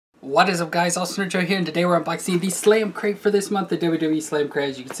What is up, guys? FallenRedZeo here, and today we're unboxing the Slam Crate for this month, the WWE Slam Crate,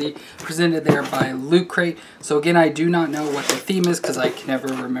 as you can see, presented there by Loot Crate. So again, I do not know what the theme is because I can never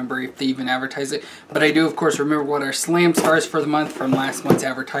remember if they even advertise it, but I do, of course, remember what our Slam stars for the month from last month's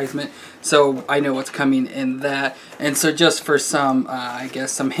advertisement, so I know what's coming in that. And so just for some, I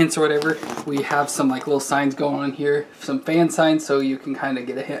guess, some hints or whatever, we have some like little signs going on here, some fan signs, so you can kind of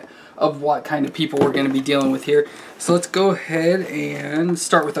get a hint of what kind of people we're going to be dealing with here. So let's go ahead and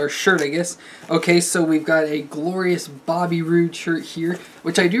start with our shirt, I guess. Okay, so we've got a glorious Bobby Roode shirt here,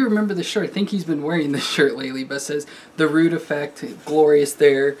 which I do remember the shirt. I think he's been wearing this shirt lately, but it says the Roode effect, glorious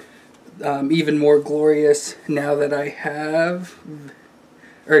there. Even more glorious now that I have,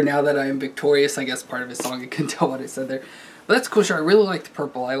 or now that I am victorious, I guess part of his song. I couldn't tell what it said there. But that's a cool shirt. I really like the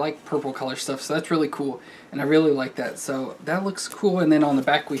purple. I like purple color stuff, so that's really cool. And I really like that. So that looks cool. And then on the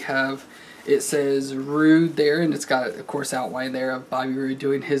back we have, it says Roode there, and it's got, of course, outline there of Bobby Roode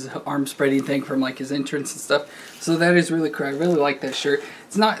doing his arm spreading thing from like his entrance and stuff. So that is really cool. I really like that shirt.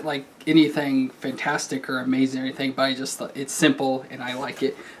 It's not like anything fantastic or amazing or anything, but I just thought it's simple and I like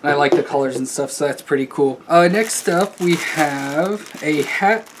it. And I like the colors and stuff, so that's pretty cool. Next up we have a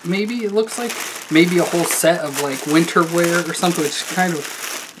hat, maybe it looks like. Maybe a whole set of like winter wear or something, which is kind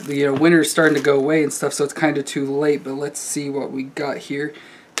of, you know, winter's starting to go away and stuff, so it's kind of too late, but let's see what we got here.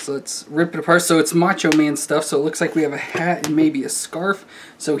 So let's rip it apart. So it's Macho Man stuff, so it looks like we have a hat and maybe a scarf.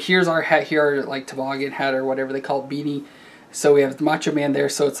 So here's our hat here, our like toboggan hat or whatever they call it, beanie. So we have Macho Man there,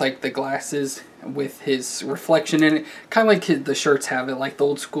 so it's like the glasses with his reflection in it. Kind of like the shirts have it, like the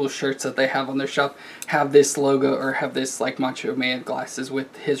old school shirts that they have on their shop have this logo or have this like Macho Man glasses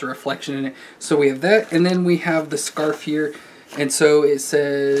with his reflection in it. So we have that, and then we have the scarf here. And so it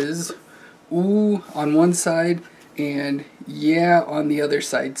says, ooh, on one side, and yeah on the other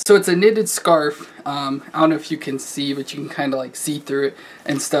side. So it's a knitted scarf. I don't know if you can see, but you can kind of like see through it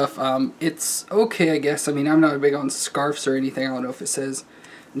and stuff. It's okay, I guess. I mean, I'm not big on scarves or anything. I don't know if it says,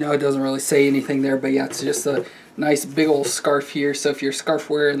 no, it doesn't really say anything there, but yeah, it's just a nice big old scarf here. So if you're scarf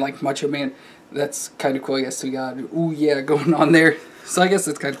wearing like Macho Man, that's kind of cool, I guess. We got ooh yeah going on there. So I guess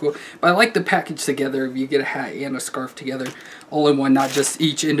that's kind of cool. But I like the package together if you get a hat and a scarf together all in one, not just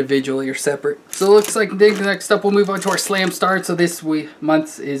each individually or separate. So it looks like next up we'll move on to our Slam Star. So this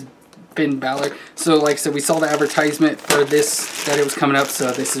month is Finn Balor. So like I said, we saw the advertisement for this, that it was coming up.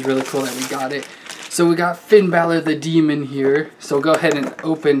 So this is really cool that we got it. So we got Finn Balor the Demon here. So go ahead and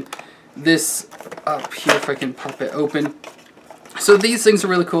open this up here if I can pop it open. So these things are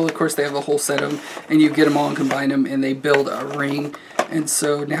really cool. Of course, they have a whole set of them, and you get them all and combine them, and they build a ring. And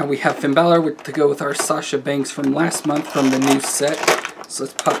so now we have Finn Balor to go with our Sasha Banks from last month from the new set. So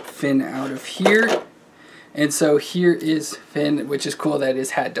let's pop Finn out of here. And so here is Finn, which is cool that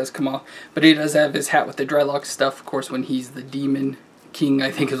his hat does come off. But he does have his hat with the dreadlock stuff, of course, when he's the Demon King,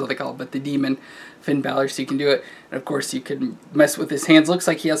 I think is what they call it, but the Demon Finn Balor, so you can do it. And of course, you can mess with his hands. Looks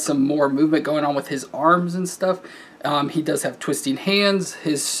like he has some more movement going on with his arms and stuff. He does have twisting hands.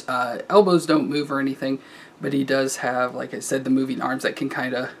 His elbows don't move or anything, but he does have, like I said, the moving arms that can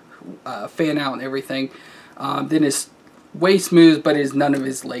kind of fan out and everything. Then his waist moves, but none of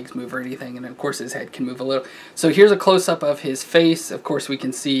his legs move or anything, and of course his head can move a little. So here's a close-up of his face. Of course we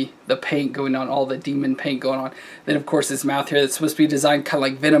can see the paint going on, all the demon paint going on. Then of course his mouth here, that's supposed to be designed kind of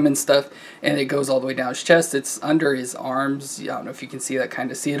like Venom and stuff, and it goes all the way down his chest. It's under his arms. I don't know if you can see that,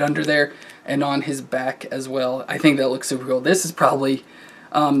 kind of see it under there, and on his back as well. I think that looks super cool. This is probably,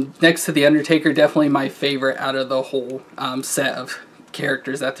 next to The Undertaker, definitely my favorite out of the whole set of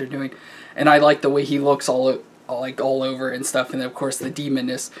characters that they're doing. And I like the way he looks all over and stuff, and of course the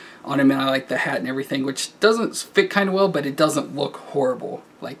demonness on him, and I like the hat and everything, which doesn't fit kind of well, but it doesn't look horrible,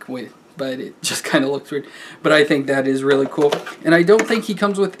 but it just kind of looks weird. But I think that is really cool. And I don't think he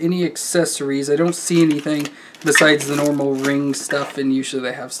comes with any accessories. I don't see anything besides the normal ring stuff, and usually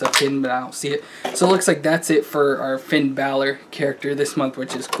they have stuff hidden, but I don't see it. So it looks like that's it for our Finn Balor character this month,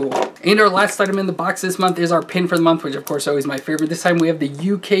 which is cool. And our last item in the box this month is our pin for the month, which of course is always my favorite. This time we have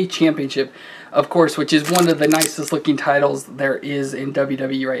the UK Championship, of course, which is one of the nicest looking titles there is in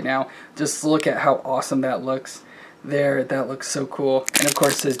WWE right now. Just look at how awesome that looks there. That looks so cool. And of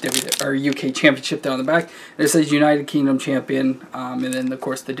course it says UK Championship down the back. And it says United Kingdom Champion, and then of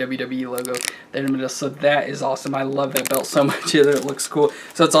course the WWE logo there in the middle. So that is awesome. I love that belt so much. It looks cool.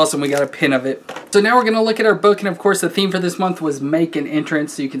 So it's awesome. We got a pin of it. So now we're going to look at our book, and of course the theme for this month was Make an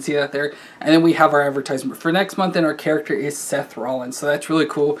Entrance, so you can see that there. And then we have our advertisement for next month, and our character is Seth Rollins. So that's really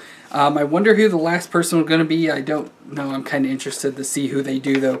cool. I wonder who the last person was going to be. I don't know. I'm kind of interested to see who they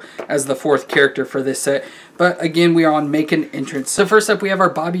do, though, as the fourth character for this set. But again, we are on Make an Entrance. So first up, we have our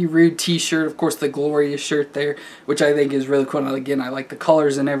Bobby Roode t-shirt. Of course, the glorious shirt there, which I think is really cool. And again, I like the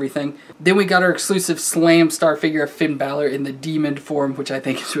colors and everything. Then we got our exclusive Slam Star figure of Finn Balor in the demon form, which I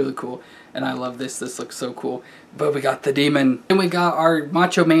think is really cool. And I love this. This looks so cool. But we got the demon. Then we got our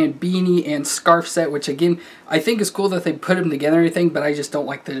Macho Man beanie and scarf set, which again, I think is cool that they put them together and everything, but I just don't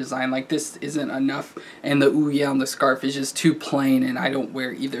like the design. Like, this isn't enough. And the ooh yeah on the scarf is just too plain, and I don't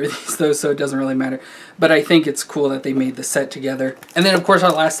wear either of these though, so it doesn't really matter. But I think it's cool that they made the set together. And then of course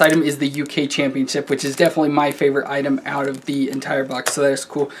our last item is the UK Championship, which is definitely my favorite item out of the entire box, so that's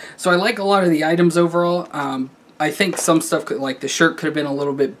cool. So I like a lot of the items overall. I think some stuff, like the shirt could have been a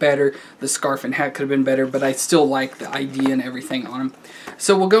little bit better, the scarf and hat could have been better, but I still like the idea and everything on them.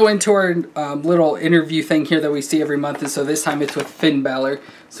 So we'll go into our little interview thing here that we see every month, and so this time it's with Finn Balor.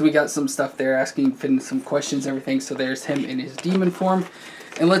 So we got some stuff there asking Finn some questions, everything. So there's him in his demon form.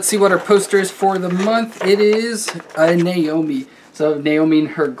 And let's see what our poster is for the month. It is Naomi. So Naomi and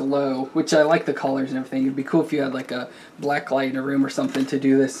her glow, which I like the colors and everything. It'd be cool if you had like a black light in a room or something to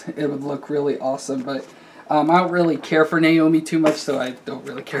do this. It would look really awesome, but I don't really care for Naomi too much, so I don't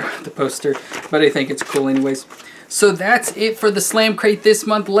really care about the poster, but I think it's cool anyways. So that's it for the Slam Crate this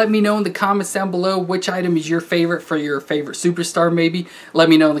month. Let me know in the comments down below which item is your favorite for your favorite superstar maybe. Let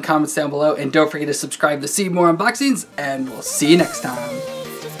me know in the comments down below, and don't forget to subscribe to see more unboxings, and we'll see you next time.